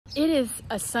It is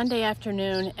a Sunday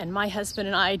afternoon and my husband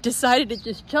and I decided to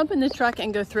just jump in the truck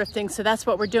and go thrifting. So that's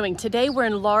what we're doing. Today we're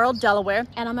in Laurel, Delaware,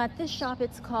 and I'm at this shop.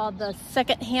 It's called the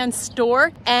Secondhand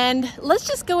Store. And let's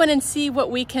just go in and see what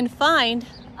we can find.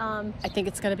 I think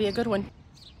it's gonna be a good one.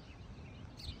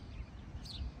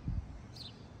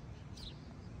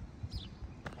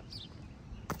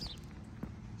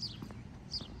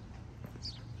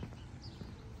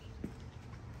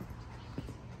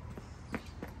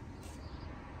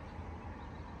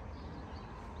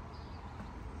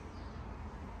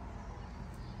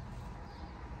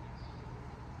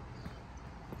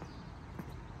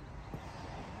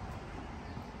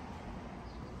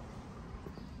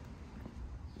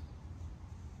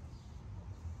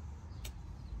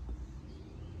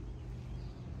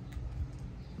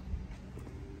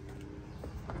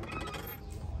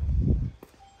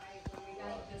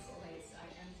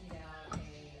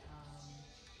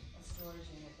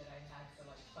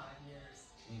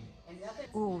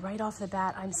 Ooh, right off the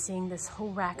bat, I'm seeing this whole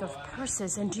rack of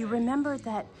purses. And do you remember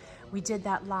that we did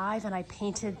that live and I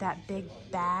painted that big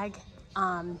bag?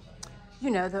 You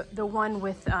know, the one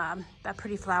with that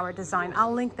pretty flower design.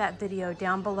 I'll link that video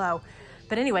down below.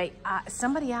 But anyway,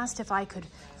 somebody asked if I could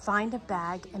find a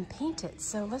bag and paint it.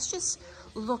 So let's just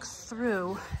look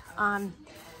through.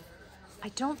 I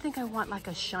don't think I want like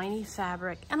a shiny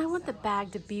fabric, and I want the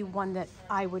bag to be one that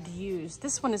I would use.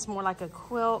 This one is more like a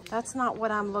quilt. That's not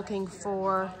what I'm looking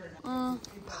for.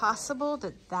 Possible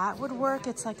that would work.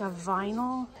 It's like a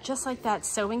vinyl, just like that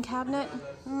sewing cabinet.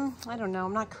 I don't know.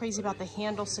 I'm not crazy about the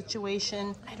handle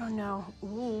situation. I don't know.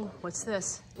 Ooh, what's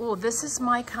this? Ooh, this is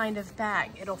my kind of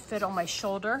bag. It'll fit on my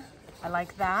shoulder. I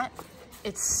like that.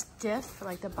 It's stiff,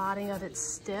 like the body of it's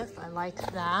stiff. I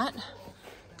like that.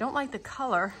 Don't like the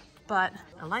color, but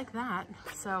I like that.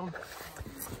 So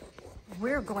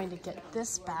we're going to get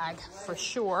this bag for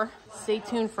sure. Stay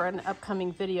tuned for an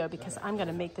upcoming video because I'm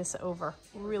gonna make this over.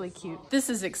 Really cute. This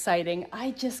is exciting.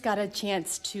 I just got a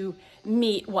chance to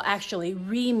meet, well actually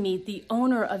re-meet the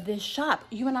owner of this shop.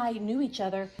 You and I knew each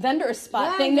other. Vendor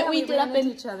spot thing that we did up in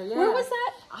each other. Where was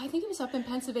that? I think it was up in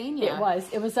Pennsylvania.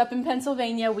 It was up in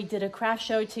Pennsylvania. We did a craft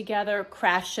show together,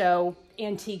 craft show,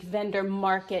 antique vendor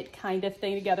market kind of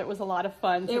thing together. It was a lot of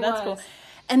fun. So that's cool.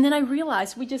 And then I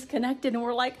realized we just connected and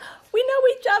we're like, we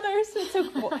know each other. So it's so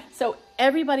cool. So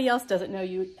everybody else doesn't know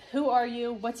you. Who are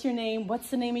you? What's your name? What's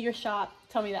the name of your shop?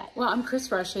 Tell me that. Well, I'm Chris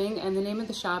Rushing, and the name of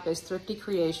the shop is Thrifty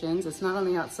Creations. It's not on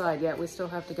the outside yet. We still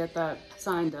have to get that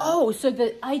signed up. Oh, so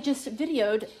I just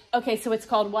videoed. Okay, so it's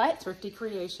called what? Thrifty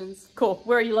Creations. Cool.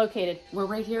 Where are you located? We're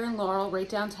right here in Laurel, right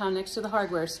downtown next to the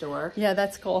hardware store. Yeah,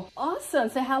 that's cool. Awesome.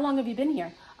 So how long have you been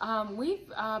here? We've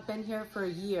been here for a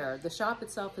year. The shop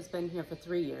itself has been here for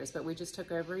 3 years, but we just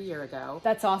took over a year ago.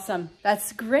 That's awesome.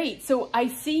 That's great. So I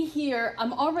see here,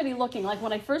 I'm already looking, like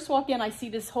when I first walk in, I see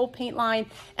this whole paint line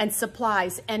and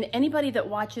supplies. And anybody that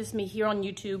watches me here on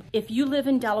YouTube, if you live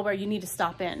in Delaware, you need to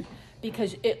stop in,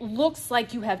 because it looks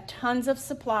like you have tons of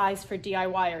supplies for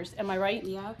DIYers. Am I right?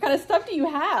 Yeah. What kind of stuff do you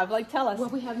have? Like, tell us. Well,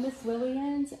 we have Miss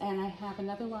Lillian's, and I have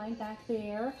another line back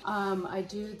there. I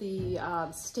do the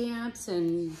stamps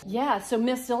and... Yeah, so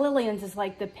Miss Lillian's is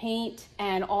like the paint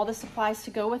and all the supplies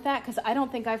to go with that, because I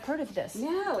don't think I've heard of this.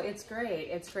 No, it's great.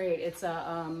 It's great. It's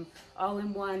a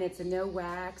all-in-one. It's a no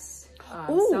wax.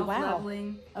 Wow.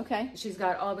 Self-leveling. Okay. She's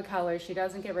got all the colors. She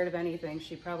doesn't get rid of anything.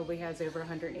 She probably has over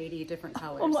 180 different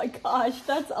colors. Oh my gosh,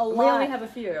 that's a lot. We only have a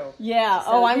few. Yeah.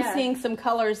 So, I'm seeing some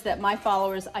colors that my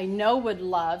followers I know would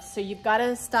love. So you've got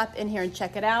to stop in here and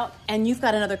check it out. And you've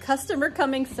got another customer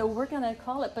coming, so we're going to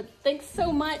call it. But thanks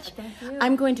so much. Thank you.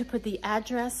 I'm going to put the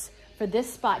address for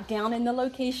this spot down in the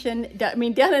location,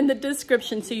 down in the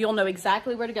description, so you'll know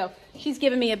exactly where to go. She's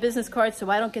giving me a business card so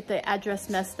I don't get the address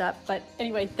messed up. But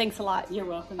anyway, thanks a lot. You're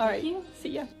welcome. All right. See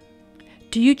ya.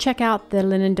 Do you check out the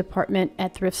linen department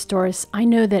at thrift stores? I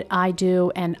know that I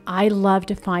do, and I love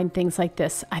to find things like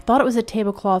this. I thought it was a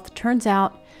tablecloth. Turns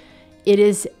out it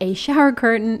is a shower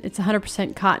curtain. It's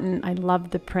 100% cotton. I love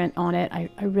the print on it. I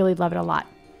really love it a lot.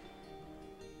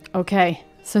 Okay.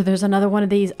 So there's another one of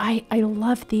these. I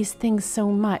love these things so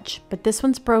much, but this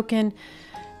one's broken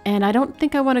and I don't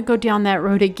think I want to go down that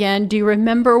road again. Do you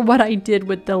remember what I did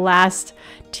with the last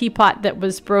teapot that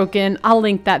was broken? I'll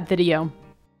link that video.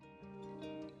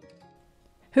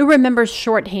 Who remembers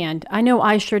shorthand? I know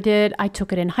I sure did. I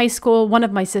took it in high school. One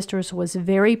of my sisters was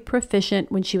very proficient.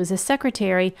 When she was a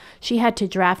secretary, she had to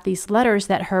draft these letters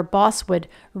that her boss would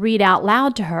read out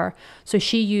loud to her. So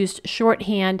she used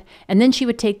shorthand, and then she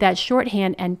would take that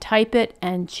shorthand and type it,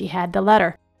 and she had the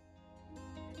letter.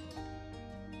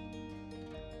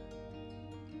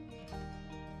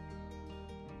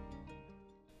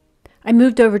 I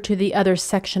moved over to the other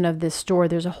section of this store.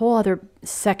 There's a whole other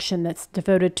section that's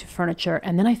devoted to furniture.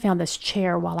 And then I found this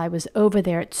chair while I was over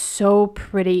there. It's so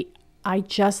pretty. I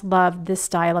just love this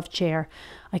style of chair.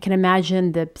 I can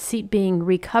imagine the seat being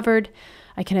recovered.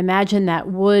 I can imagine that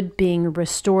wood being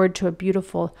restored to a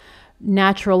beautiful,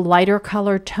 natural, lighter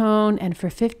color tone. And for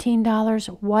 $15,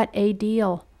 what a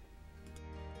deal.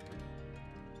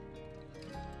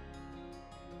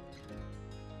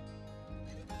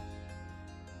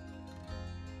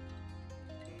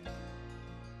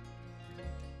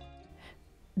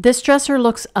 This dresser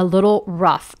looks a little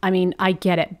rough. I mean, I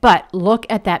get it, but look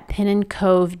at that pin and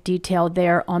cove detail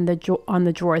there on the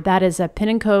drawer. That is a pin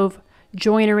and cove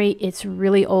joinery. It's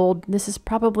really old. This is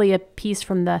probably a piece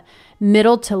from the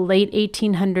middle to late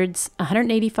 1800s.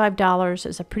 $185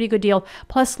 is a pretty good deal.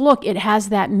 Plus, look, it has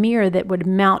that mirror that would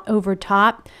mount over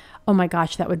top. Oh my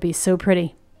gosh, that would be so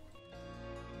pretty.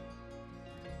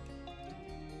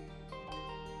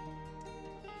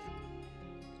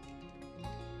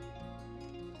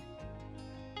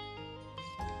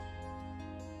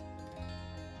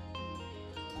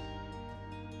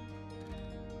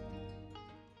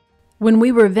 When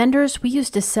we were vendors, we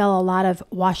used to sell a lot of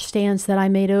washstands that I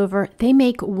made over. They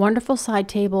make wonderful side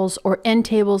tables or end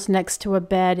tables next to a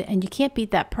bed, and you can't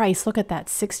beat that price. Look at that,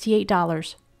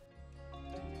 $68.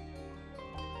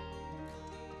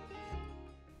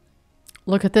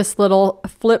 Look at this little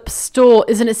flip stool.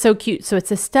 Isn't it so cute? So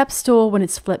it's a step stool when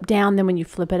it's flipped down. Then when you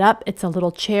flip it up, it's a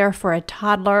little chair for a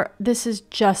toddler. This is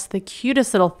just the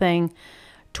cutest little thing.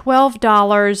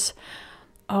 $12.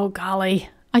 Oh, golly.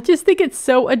 I just think it's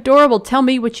so adorable. Tell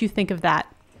me what you think of that.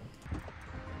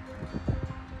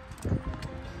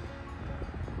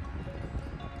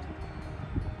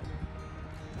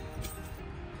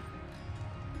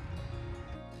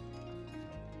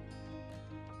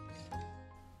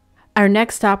 Our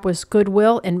next stop was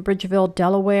Goodwill in Bridgeville,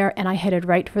 Delaware, and I headed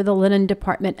right for the linen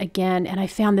department again, and I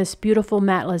found this beautiful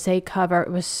matelassé cover. It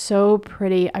was so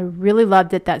pretty. I really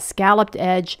loved it, that scalloped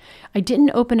edge. I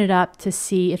didn't open it up to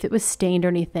see if it was stained or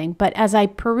anything, but as I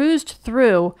perused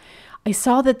through, I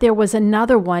saw that there was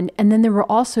another one, and then there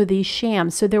were also these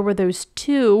shams. So there were those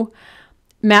two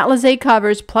matelassé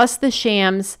covers plus the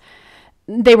shams.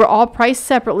 They were all priced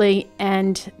separately,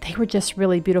 and they were just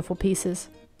really beautiful pieces.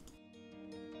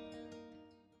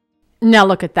 Now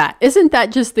look at that. Isn't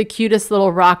that just the cutest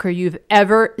little rocker you've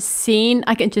ever seen?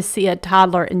 I can just see a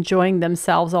toddler enjoying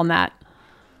themselves on that.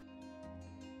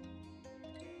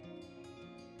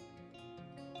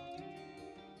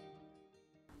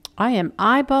 I am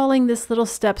eyeballing this little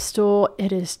step stool.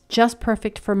 It is just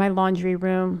perfect for my laundry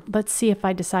room. Let's see if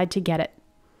I decide to get it.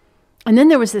 And then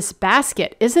there was this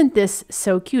basket. Isn't this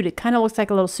so cute? It kind of looks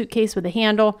like a little suitcase with a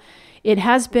handle. It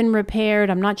has been repaired.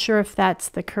 I'm not sure if that's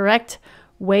the correct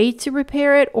way to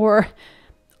repair it, or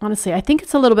honestly, I think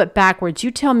it's a little bit backwards.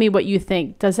 You tell me what you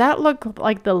think. Does that look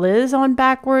like the Liz on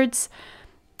backwards?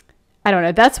 I don't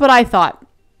know. That's what I thought.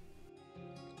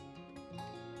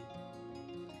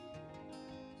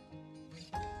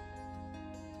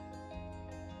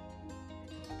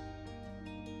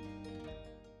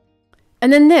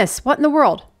 And then this, what in the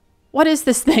world? What is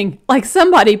this thing? Like,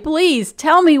 somebody, please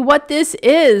tell me what this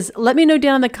is. Let me know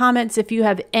down in the comments if you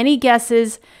have any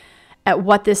guesses at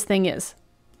what this thing is.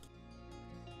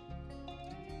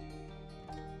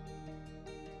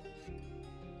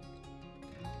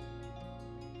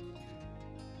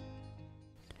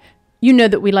 You know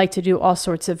that we like to do all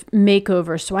sorts of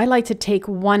makeovers, so I like to take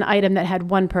one item that had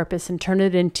one purpose and turn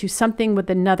it into something with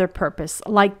another purpose,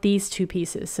 like these two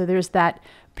pieces. So there's that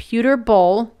pewter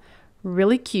bowl,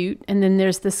 really cute, and then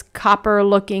there's this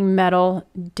copper-looking metal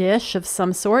dish of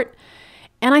some sort.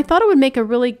 And I thought it would make a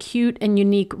really cute and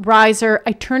unique riser.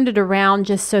 I turned it around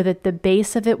just so that the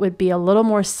base of it would be a little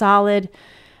more solid.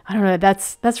 I don't know,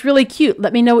 that's really cute.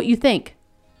 Let me know what you think.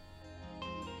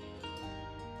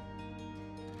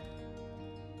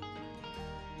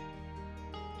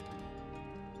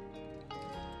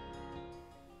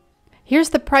 Here's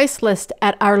the price list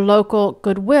at our local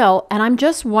Goodwill, and I'm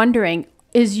just wondering,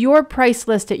 is your price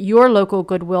list at your local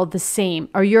Goodwill the same?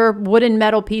 Are your wood and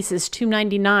metal pieces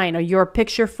 $2.99? Are your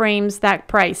picture frames that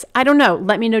price? I don't know.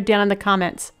 Let me know down in the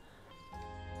comments.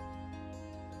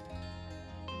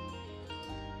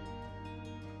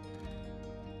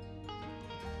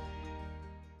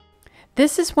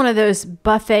 This is one of those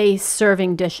buffet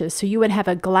serving dishes. So you would have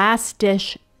a glass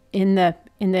dish in the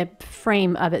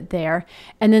frame of it there,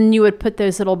 and then you would put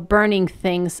those little burning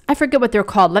things. I forget what they're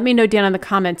called. Let me know down in the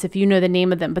comments if you know the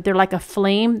name of them, but they're like a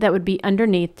flame that would be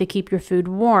underneath to keep your food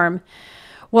warm.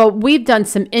 Well, we've done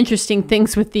some interesting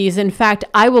things with these. In fact,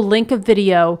 I will link a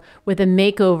video with a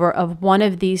makeover of one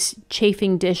of these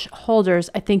chafing dish holders.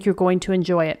 I think you're going to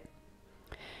enjoy it.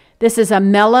 This is a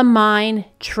melamine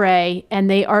tray, and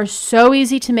they are so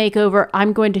easy to make over.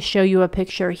 I'm going to show you a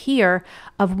picture here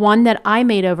of one that I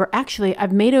made over. Actually,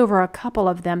 I've made over a couple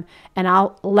of them, and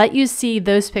I'll let you see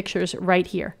those pictures right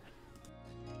here.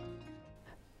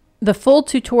 The full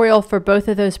tutorial for both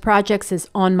of those projects is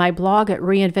on my blog at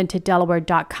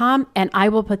reinventeddelaware.com, and I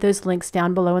will put those links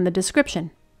down below in the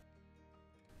description.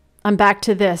 I'm back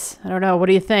to this. I don't know. What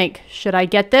do you think? Should I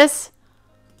get this?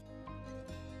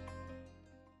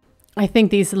 I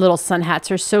think these little sun hats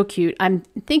are so cute. I'm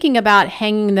thinking about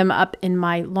hanging them up in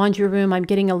my laundry room. I'm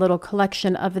getting a little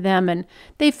collection of them, and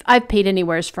I've paid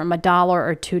anywhere from $1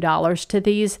 or $2 to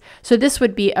these. So this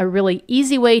would be a really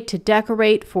easy way to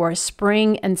decorate for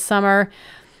spring and summer.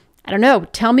 I don't know.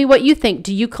 Tell me what you think.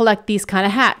 Do you collect these kind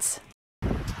of hats?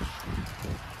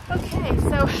 Okay,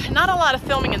 so not a lot of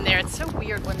filming in there. It's so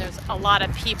weird when there's a lot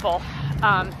of people.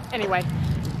 Anyway,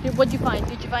 what'd you find?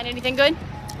 Did you find anything good?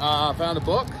 I found a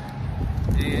book.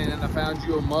 And I found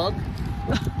you a mug.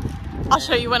 I'll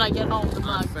show you when I get home the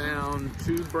mug. I found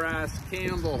 2 brass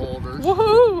candle holders.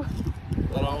 Woohoo!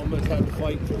 That I almost had to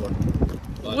fight for.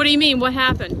 But what do you mean? What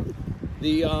happened?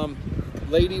 The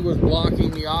lady was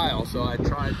blocking the aisle, so I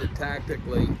tried to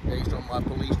tactically, based on my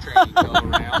police training, go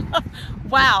around.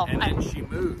 Wow. And then she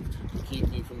moved to keep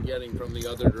me from getting from the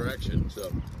other direction.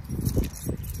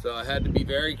 So I had to be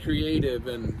very creative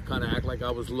and kind of act like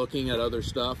I was looking at other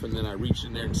stuff, and then I reached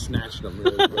in there and snatched them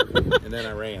really quickly, and then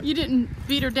I ran. You didn't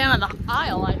beat her down in the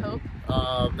aisle, I hope.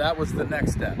 That was the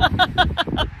next step.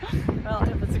 Well,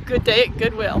 it was a good day at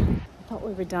Goodwill. I thought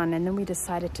we were done, and then we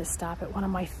decided to stop at one of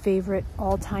my favorite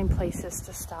all-time places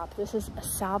to stop. This is a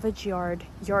salvage yard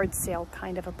sale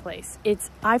kind of a place.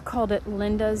 I've called it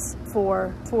Linda's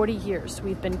for 40 years.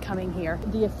 We've been coming here.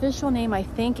 The official name, I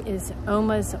think, is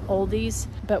Oma's Oldies,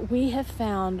 but we have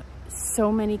found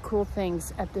so many cool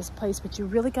things at this place, but you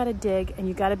really got to dig, and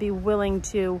you got to be willing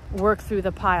to work through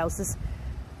the piles.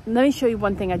 Let me show you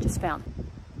one thing I just found.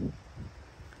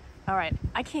 All right,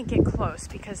 I can't get close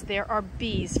because there are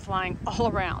bees flying all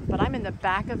around, but I'm in the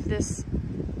back of this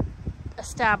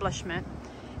establishment,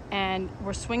 and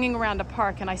we're swinging around a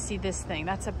park, and I see this thing.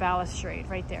 That's a balustrade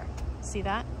right there. See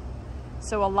that?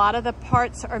 So a lot of the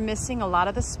parts are missing. A lot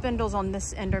of the spindles on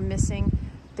this end are missing.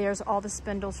 There's all the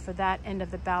spindles for that end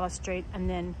of the balustrade, and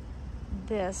then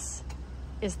this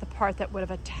is the part that would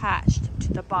have attached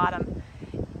to the bottom.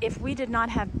 If we did not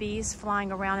have bees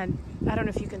flying around, and I don't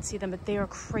know if you can see them, but they are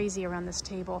crazy around this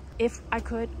table. If I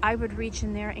could, I would reach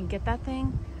in there and get that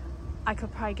thing. I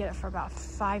could probably get it for about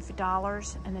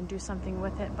 $5 and then do something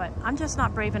with it, but I'm just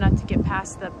not brave enough to get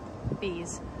past the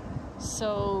bees.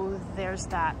 So there's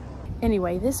that.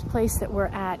 Anyway, this place that we're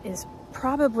at is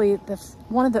probably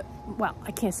well,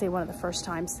 I can't say one of the first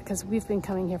times because we've been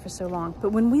coming here for so long,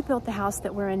 but when we built the house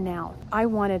that we're in now, I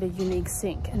wanted a unique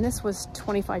sink, and this was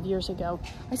 25 years ago.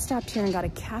 I stopped here and got a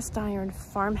cast iron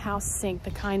farmhouse sink,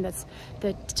 the kind that's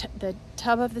the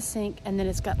tub of the sink, and then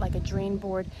it's got like a drain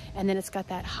board, and then it's got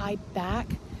that high back.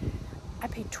 I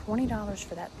paid $20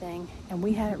 for that thing, and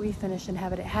we had it refinished and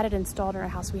had it installed in our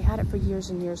house. We had it for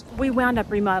years and years. We wound up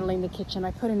remodeling the kitchen.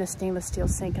 I put in a stainless steel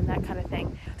sink and that kind of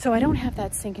thing. So I don't have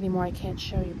that sink anymore. I can't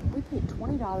show you, but we paid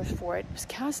 $20 for it. It was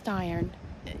cast iron,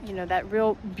 you know, that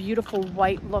real beautiful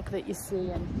white look that you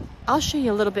see. And I'll show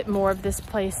you a little bit more of this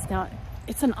place. Now,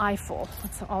 it's an eyeful.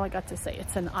 That's all I got to say.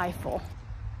 It's an eyeful.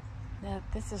 Now,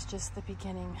 this is just the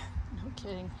beginning. No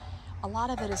kidding. A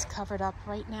lot of it is covered up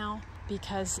right now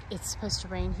because it's supposed to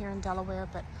rain here in Delaware,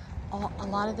 but a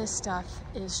lot of this stuff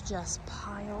is just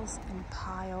piles and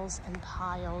piles and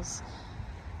piles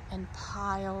and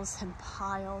piles and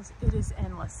piles. It is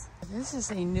endless. This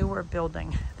is a newer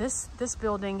building. This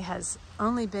building has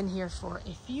only been here for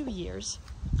a few years,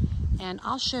 and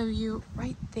I'll show you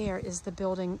right there is the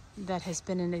building that has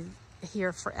been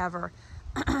here forever.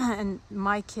 And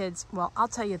my kids, well, I'll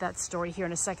tell you that story here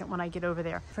in a second when I get over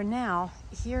there. For now,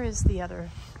 here is the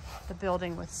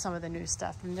building with some of the new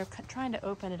stuff, and they're trying to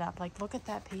open it up. Like, look at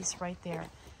that piece right there.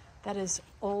 That is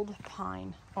old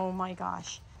pine. Oh my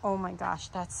gosh. Oh my gosh,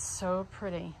 that's so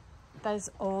pretty. That is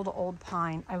old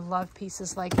pine. I love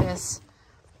pieces like this.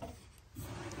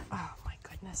 Oh my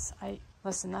goodness.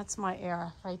 Listen, that's my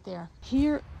era right there.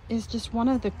 Here is just one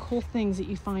of the cool things that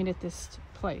you find at this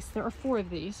place. There are 4 of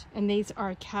these, and these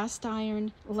are cast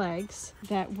iron legs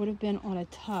that would have been on a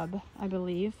tub, I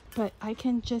believe, but I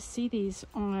can just see these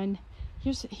on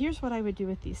Here's what I would do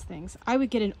with these things. I would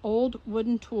get an old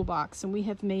wooden toolbox, and we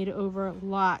have made over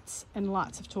lots and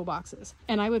lots of toolboxes.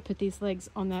 And I would put these legs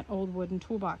on that old wooden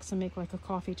toolbox and make like a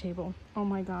coffee table. Oh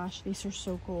my gosh, these are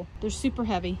so cool. They're super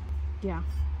heavy. Yeah,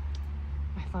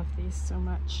 I love these so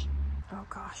much. Oh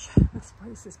gosh, this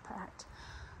place is packed.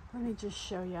 Let me just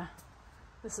show you.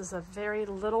 This is a very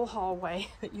little hallway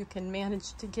that you can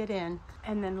manage to get in.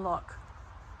 And then look.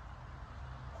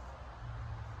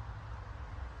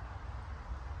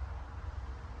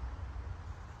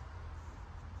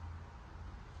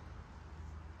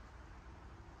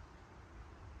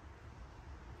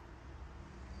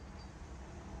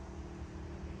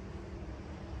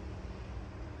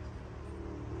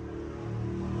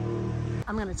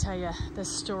 I'm going to tell you the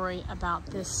story about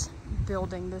this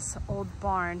building, this old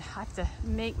barn. I have to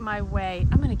make my way.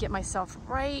 I'm going to get myself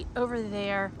right over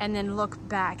there and then look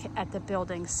back at the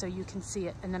building so you can see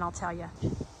it, and then I'll tell you.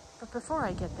 But before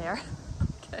I get there,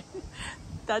 okay,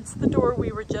 that's the door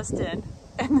we were just in,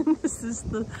 and then this is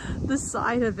the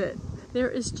side of it. There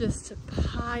is just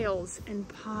piles and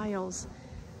piles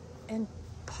and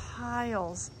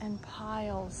piles and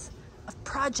piles of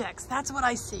projects. That's what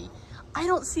I see. I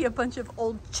don't see a bunch of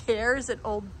old chairs and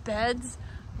old beds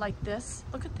like this.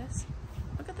 Look at this.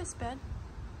 Look at this bed.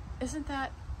 Isn't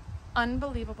that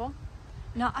unbelievable?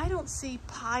 Now, I don't see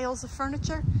piles of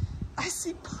furniture. I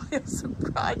see piles of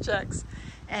projects.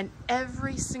 And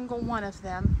every single one of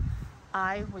them,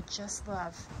 I would just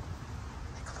love.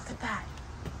 Like, look at that.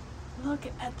 Look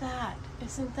at that.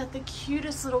 Isn't that the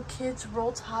cutest little kid's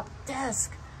roll top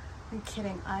desk? Are you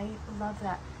kidding? I love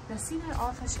that. Now see that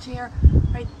office chair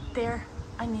right there?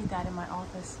 I need that in my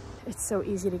office. It's so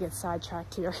easy to get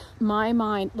sidetracked here. My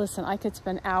mind, listen, I could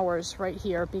spend hours right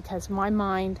here because my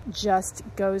mind just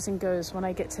goes and goes when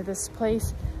I get to this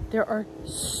place. There are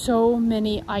so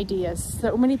many ideas,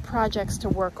 so many projects to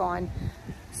work on,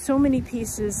 so many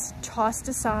pieces tossed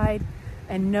aside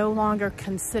and no longer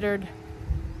considered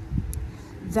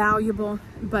valuable.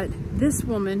 But this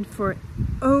woman, for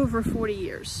over 40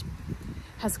 years,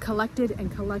 has collected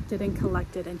and collected and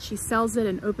collected, and she sells it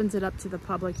and opens it up to the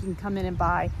public. You can come in and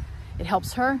buy. It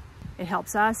helps her, it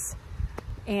helps us.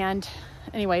 And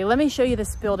anyway, let me show you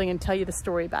this building and tell you the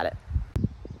story about it.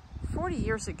 40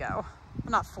 years ago,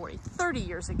 well, not 40, 30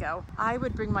 years ago, I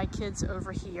would bring my kids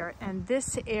over here, and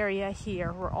this area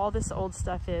here where all this old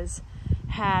stuff is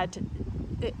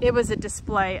it was a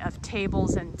display of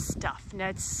tables and stuff. Now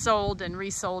it's sold and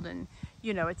resold, and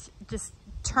you know, it's just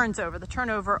turns over. The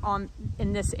turnover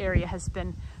in this area has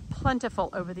been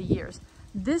plentiful over the years.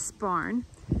 This barn,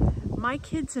 my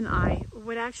kids and I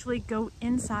would actually go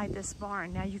inside this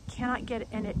barn. Now you cannot get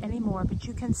in it anymore, but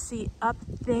you can see up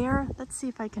there. Let's see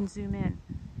if I can zoom in.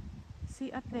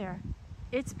 See up there.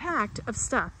 It's packed of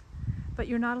stuff, but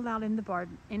you're not allowed in the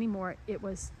barn anymore. It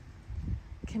was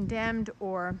condemned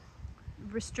or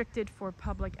restricted for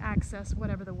public access,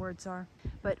 whatever the words are.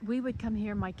 But we would come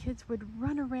here, my kids would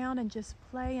run around and just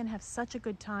play and have such a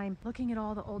good time looking at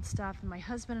all the old stuff. And my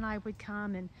husband and I would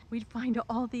come and we'd find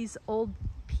all these old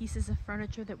pieces of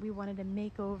furniture that we wanted to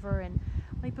make over. And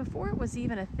like before it was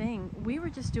even a thing, we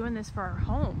were just doing this for our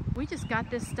home. We just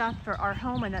got this stuff for our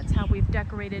home, and that's how we've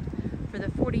decorated for the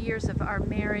 40 years of our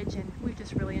marriage, and we've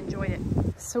just really enjoyed it.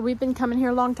 So we've been coming here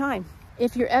a long time.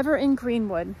 If you're ever in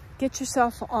Greenwood, get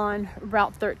yourself on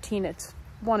Route 13. It's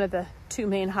one of the two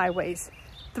main highways.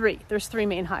 There's three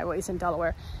main highways in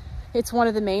Delaware. It's one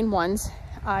of the main ones.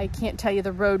 I can't tell you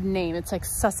the road name. It's like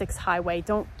Sussex Hwy.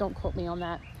 Don't quote me on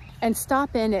that. And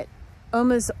stop in at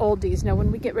Oma's Oldies. Now,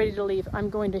 when we get ready to leave, I'm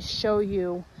going to show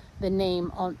you the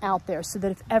name out there so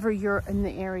that if ever you're in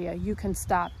the area, you can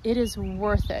stop. It is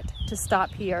worth it to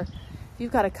stop here. If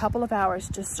you've got a couple of hours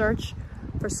to search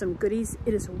for some goodies,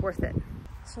 it is worth it.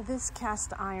 So this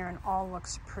cast iron all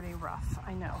looks pretty rough.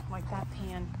 I know, like that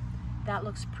pan, that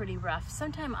looks pretty rough.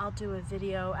 Sometime I'll do a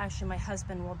video, actually my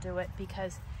husband will do it,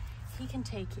 because he can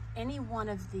take any one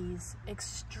of these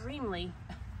extremely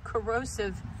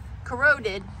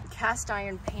corroded cast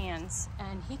iron pans,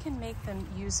 and he can make them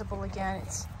usable again.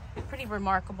 It's pretty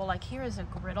remarkable. Like here is a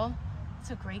griddle.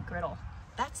 It's a great griddle.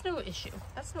 That's no issue.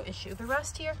 That's no issue. The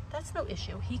rust here, that's no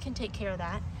issue. He can take care of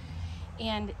that.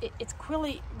 And it's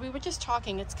really, we were just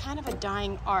talking, it's kind of a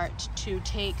dying art to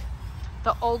take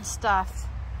the old stuff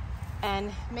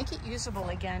and make it usable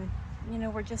again. You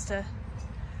know, we're just a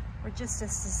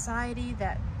society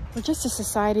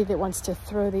that wants to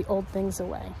throw the old things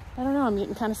away. I don't know, I'm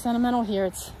getting kind of sentimental here.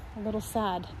 It's a little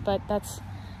sad, but that's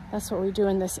what we do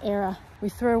in this era. We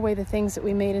throw away the things that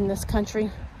we made in this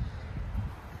country.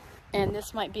 And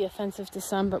this might be offensive to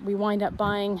some, but we wind up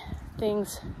buying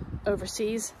things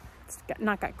overseas.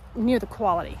 Not got near the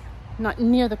quality not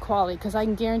near the quality, because I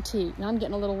can guarantee, and I'm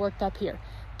getting a little worked up here,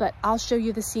 but I'll show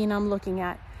you the scene I'm looking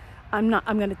at. I'm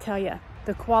going to tell you,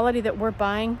 the quality that we're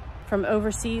buying from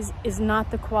overseas is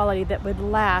not the quality that would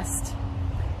last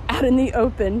out in the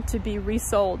open to be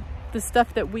resold. The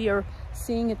stuff that we are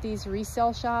seeing at these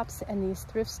resale shops and these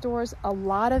thrift stores, a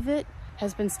lot of it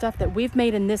has been stuff that we've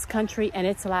made in this country, and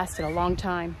it's lasted a long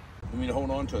time. You mean to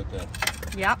hold on to it then?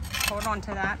 Yep, hold on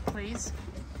to that, please.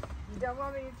 You don't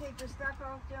want me to take the stuff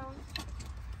off, Joan?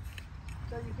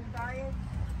 So you can buy it?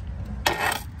 No,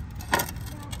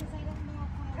 because I don't know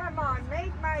if I... Come on,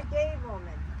 make my day,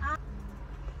 woman.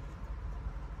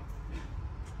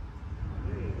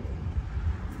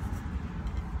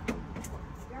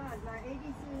 God, my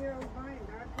 83-year-old mind,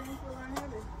 God thankful I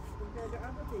have it compared to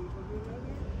other people. You know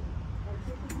that? I'm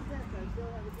 50%, I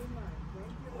still have a good mind.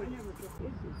 Thank you. I never took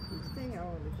this thing I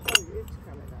want to show you. It's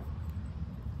coming up.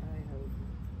 I hope.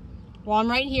 Well, I'm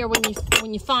right here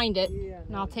when you find it, Yeah,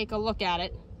 and I'll take a look at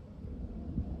it.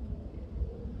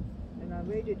 And I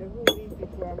waited a whole week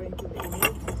before I went to the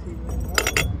emergency room. Oh my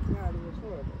God, it was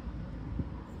horrible.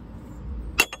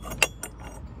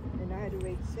 And I had to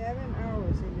wait 7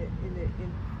 hours in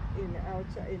the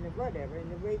outside, in the whatever, in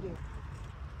the waiting.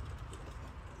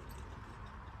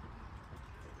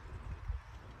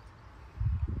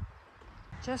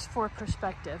 Just for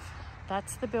perspective,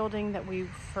 that's the building that we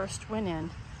first went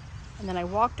in. And then I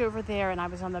walked over there and I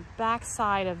was on the back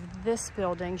side of this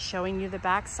building showing you the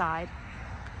back side.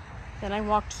 Then I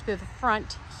walked to the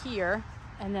front here,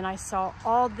 and then I saw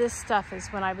all this stuff is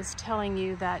when I was telling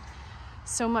you that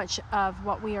so much of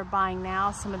what we are buying now,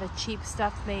 some of the cheap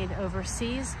stuff made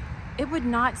overseas, it would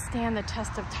not stand the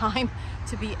test of time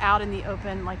to be out in the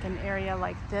open like an area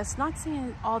like this. Not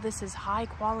saying all this is high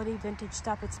quality vintage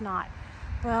stuff, it's not.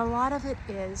 But a lot of it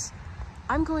is.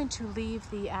 I'm going to leave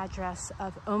the address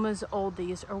of Oma's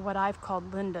Oldies, or what I've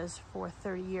called Linda's for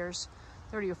 30 or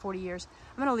 40 years.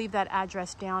 I'm going to leave that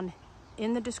address down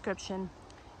in the description.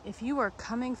 If you are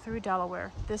coming through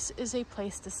Delaware, this is a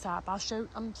place to stop. I'm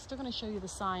still going to show you the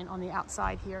sign on the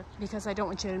outside here because I don't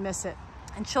want you to miss it.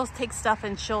 And she'll take stuff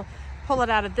and she'll pull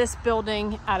it out of this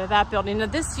building, out of that building. Now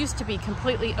this used to be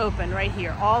completely open right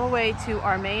here, all the way to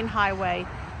our main highway.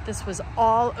 This was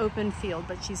all open field,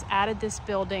 but she's added this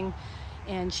building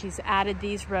and she's added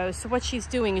these rows. So what she's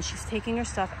doing is she's taking her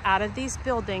stuff out of these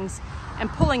buildings and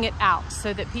pulling it out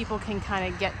so that people can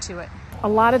kind of get to it. A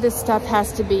lot of this stuff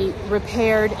has to be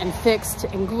repaired and fixed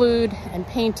and glued and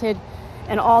painted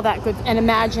and all that good, and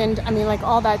imagined, I mean, like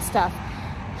all that stuff.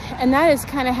 And that is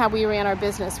kind of how we ran our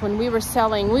business. When we were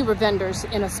selling, we were vendors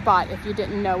in a spot, if you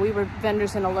didn't know. We were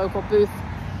vendors in a local booth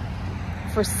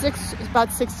for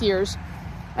about 6 years.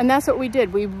 And that's what we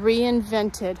did. We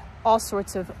reinvented all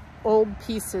sorts of old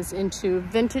pieces into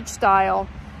vintage style,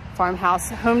 farmhouse,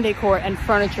 home decor, and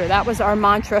furniture. That was our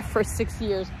mantra for 6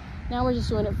 years. Now we're just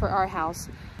doing it for our house.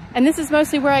 And this is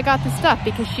mostly where I got the stuff,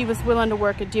 because she was willing to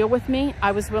work a deal with me.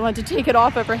 I was willing to take it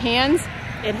off of her hands.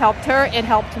 It helped her, it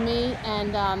helped me,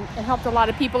 and it helped a lot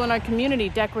of people in our community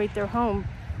decorate their home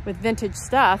with vintage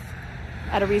stuff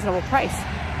at a reasonable price.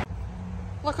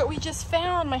 Look what we just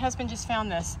found. My husband just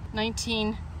found this.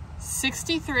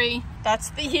 1963.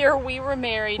 That's the year we were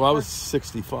married. Well, I was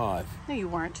 65. No, you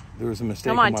weren't. There was a mistake.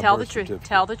 Come on, in my tell the birth truth. certificate.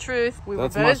 Tell the truth.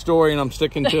 That's my story, and I'm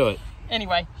sticking to it.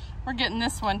 Anyway, we're getting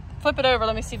this one. Flip it over.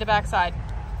 Let me see the back side.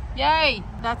 Yay!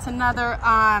 That's another.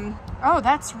 Oh,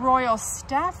 that's Royal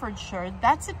Staffordshire.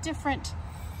 That's a different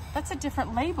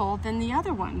label than the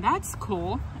other one. That's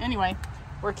cool. Anyway,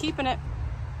 we're keeping it.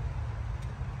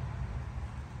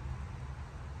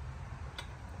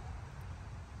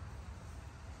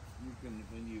 You can,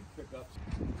 when you pick up.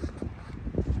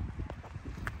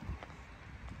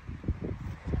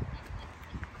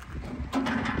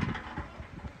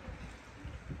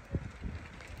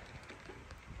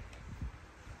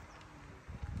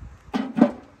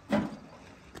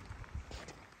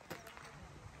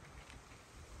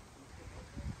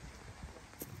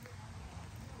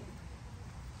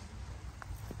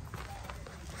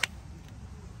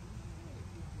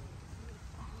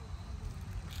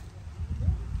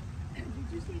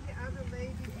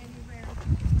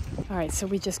 All right, so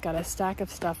we just got a stack of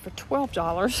stuff for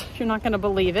 $12. You're not going to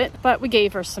believe it, but we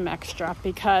gave her some extra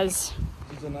because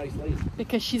She's a nice lady.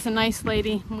 Because she's a nice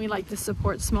lady and we like to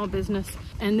support small business.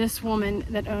 And this woman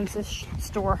that owns this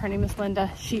store, her name is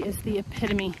Linda, she is the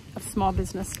epitome of small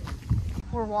business.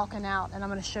 We're walking out and I'm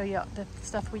going to show you the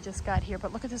stuff we just got here,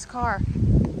 but look at this car.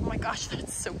 Oh my gosh,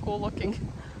 that's so cool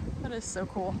looking. That is so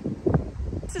cool.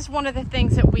 This is one of the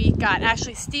things that we got.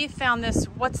 Actually, Steve found this.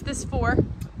 What's this for?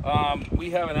 We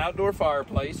have an outdoor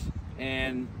fireplace,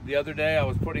 and the other day I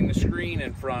was putting the screen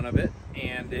in front of it,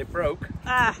 and it broke.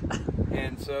 Ah.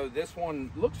 And so this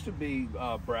one looks to be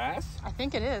brass. I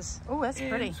think it is. Oh, that's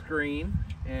pretty. Screen,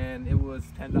 and it was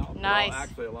 $10. Nice. Well,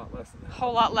 actually a lot less than that.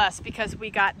 Whole lot less, because we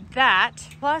got that.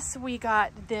 Plus we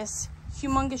got this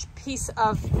humongous piece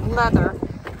of leather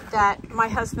that my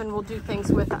husband will do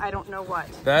things with. I don't know what.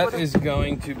 That is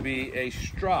going to be a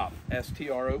strop,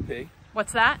 S-T-R-O-P.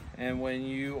 What's that? And when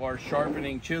you are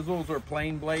sharpening chisels or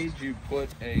plane blades, you put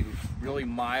a really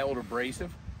mild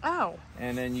abrasive. Oh.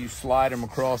 And then you slide them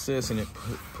across this, and it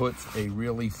puts a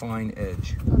really fine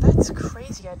edge. Oh, that's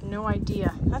crazy. I had no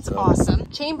idea. That's awesome.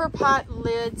 Chamber pot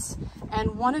lids,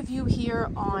 and one of you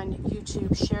here on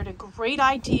YouTube shared a great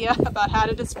idea about how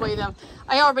to display them.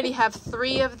 I already have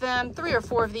 3 of them, 3 or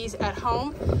 4 of these at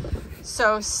home.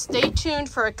 So stay tuned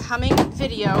for a coming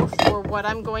video for what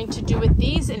I'm going to do with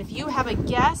these. And if you have a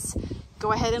guess,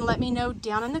 go ahead and let me know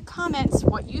down in the comments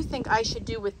what you think I should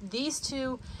do with these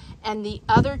 2 and the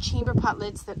other chamber pot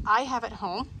lids that I have at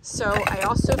home. So I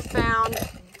also found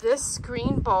this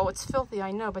green bowl. It's filthy, I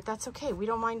know, but that's okay. We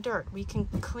don't mind dirt. We can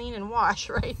clean and wash,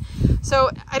 right? So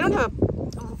I don't have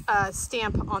a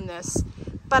stamp on this,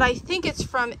 but I think it's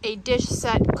from a dish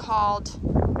set called,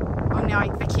 oh, now I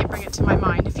can't bring it to my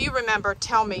mind. If you remember,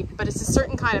 tell me, but it's a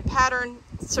certain kind of pattern,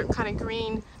 certain kind of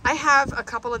green. I have a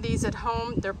couple of these at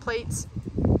home. They're plates.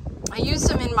 I use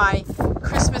them in my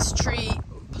Christmas tree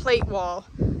plate wall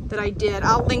that I did.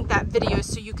 I'll link that video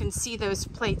so you can see those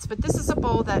plates, but this is a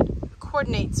bowl that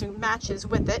coordinates and matches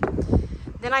with it.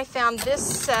 Then I found this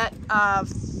set of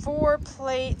 4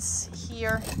 plates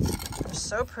here. They're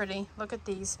so pretty. Look at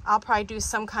these. I'll probably do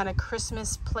some kind of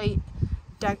Christmas plate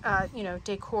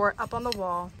decor up on the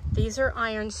wall. These are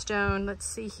ironstone. Let's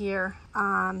see here.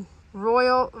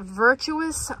 Royal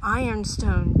Virtuous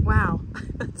Ironstone. Wow,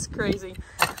 that's crazy.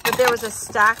 But there was a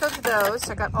stack of those.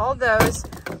 So I got all those.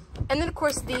 And then, of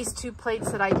course, these 2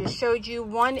 plates that I just showed you.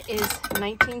 One is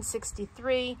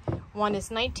 1963. One is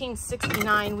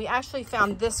 1969. We actually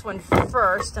found this one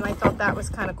first, and I thought that was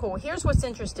kind of cool. Here's what's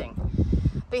interesting.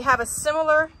 They have a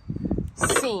similar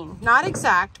scene. Not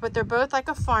exact, but they're both like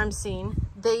a farm scene.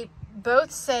 They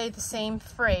both say the same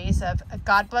phrase of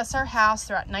God bless our house.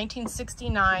 They're at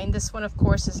 1969. This one, of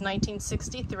course, is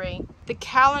 1963. The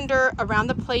calendar around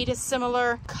the plate is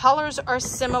similar. Colors are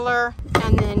similar.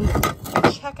 And then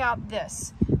check out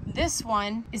this. This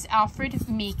one is Alfred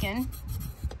Meekin.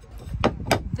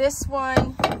 This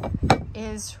one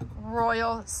is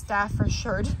Royal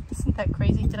Staffordshire. Isn't that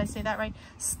crazy? Did I say that right?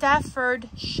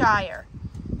 Staffordshire.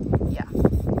 Yeah.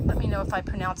 Let me know if I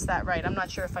pronounced that right. I'm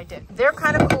not sure if I did. They're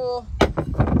kind of cool.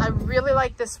 I really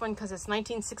like this one because it's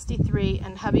 1963,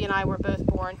 and hubby and I were both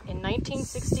born in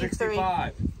 1963.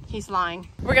 65. He's lying.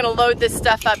 We're gonna load this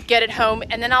stuff up, get it home,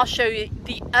 and then I'll show you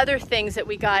the other things that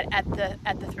we got at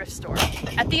the thrift store.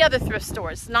 At the other thrift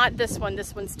stores, not this one.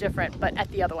 This one's different, but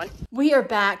at the other one. We are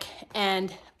back,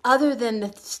 and other than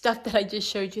the stuff that I just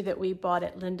showed you that we bought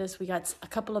at Linda's, we got a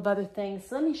couple of other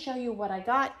things. Let me show you what I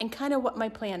got and kind of what my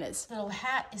plan is. Little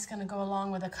hat is gonna go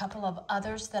along with a couple of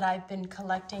others that I've been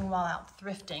collecting while out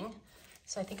thrifting.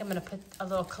 So I think I'm gonna put a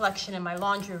little collection in my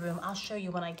laundry room. I'll show you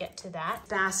when I get to that.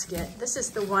 Basket, this is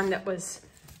the one that was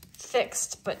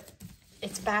fixed, but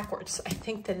it's backwards. I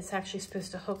think that it's actually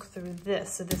supposed to hook through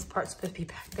this, so this part's supposed to be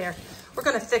back there. We're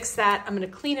gonna fix that. I'm gonna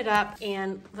clean it up,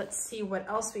 and let's see what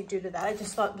else we do to that. I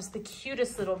just thought it was the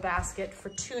cutest little basket for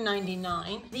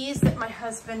 $2.99. These that my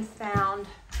husband found,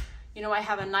 you know, I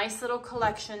have a nice little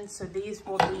collection, so these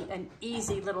will be an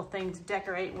easy little thing to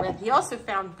decorate with. He also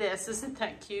found this. Isn't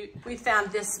that cute? We found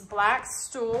this black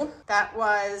stool that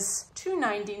was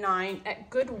 $2.99 at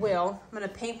Goodwill. I'm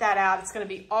gonna paint that out. It's gonna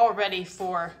be all ready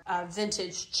for a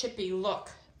vintage chippy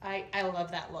look. I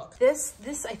love that look. This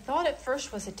I thought at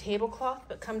first was a tablecloth,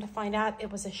 but come to find out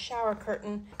it was a shower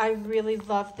curtain. I really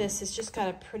love this. It's just got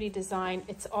a pretty design.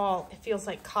 It feels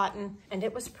like cotton, and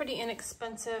it was pretty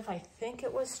inexpensive. I think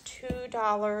it was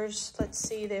 $2. Let's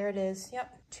see, there it is.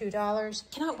 Yep, $2.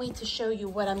 Cannot wait to show you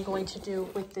what I'm going to do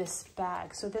with this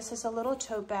bag. So this is a little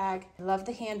tote bag. I love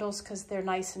the handles because they're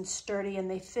nice and sturdy and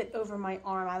they fit over my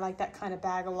arm. I like that kind of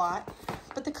bag a lot.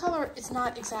 But the color is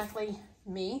not exactly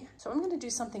me. So I'm going to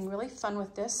do something really fun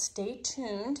with this. Stay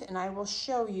tuned and I will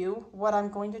show you what I'm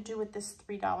going to do with this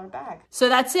 $3 bag. So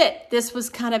that's it. This was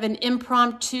kind of an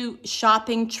impromptu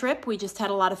shopping trip. We just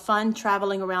had a lot of fun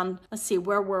traveling around. Let's see,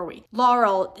 where were we?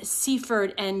 Laurel,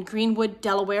 Seaford, and Greenwood,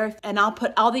 Delaware. And I'll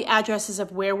put all the addresses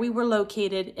of where we were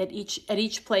located at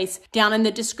each place down in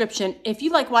the description. If you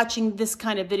like watching this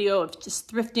kind of video of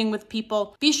just thrifting with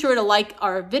people, be sure to like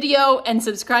our video and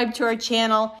subscribe to our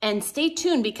channel and stay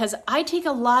tuned because I take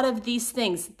a lot of these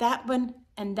things, that one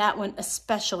and that one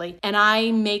especially, and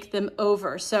I make them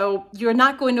over. So you're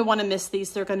not going to want to miss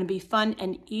these. They're going to be fun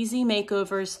and easy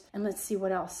makeovers. And let's see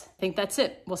what else. I think that's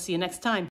it. We'll see you next time.